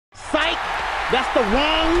That's the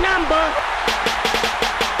wrong number.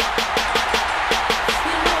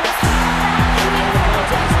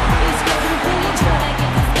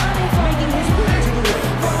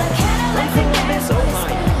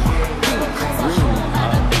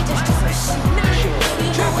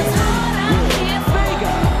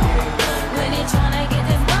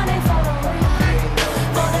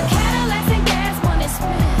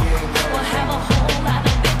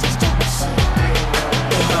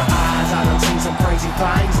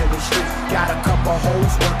 Got a couple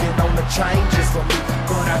hoes working on the changes for me,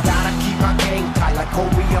 but I gotta keep my game tight like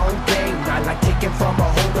Kobe on game night. Like taking from a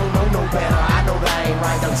hoe, don't know no better. I know that ain't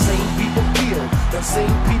right. Done seen people kill, done seen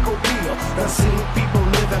people deal, done seen people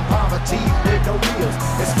live in poverty with no meals.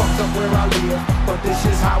 It's fucked up where I live, but this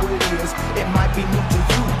is how it is. It might be new to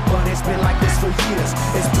you, but it's been like this for years.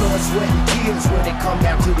 It's blood, sweat, and tears when it come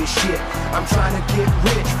down to this shit. I'm trying to get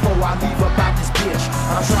rich before I leave about this bitch.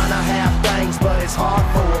 I'm trying to have things, but it's hard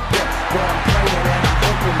for a bit. But I'm praying and I'm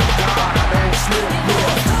hoping to God I don't slip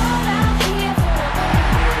good.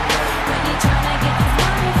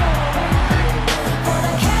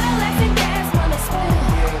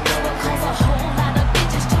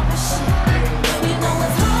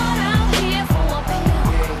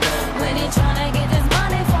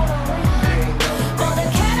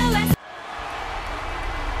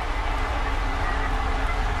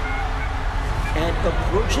 And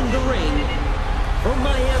approaching the ring from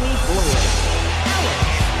Miami, Florida, Alex.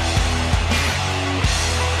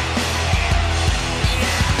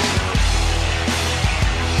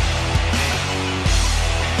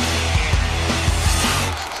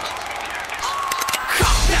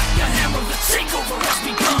 Come back, the hammer, the takeover has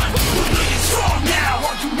begun. We're getting strong now,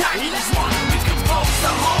 all united as one. We've composed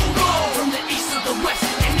the whole world from the east to the west.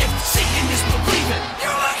 And if Satan is believing,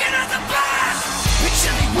 you're looking at the best.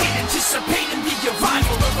 Patiently wait, anticipating the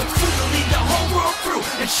arrival of a crew to lead the whole world through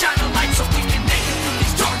and shine a light so we can make it through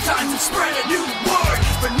these dark times and spread a new word.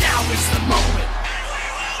 For now is the moment.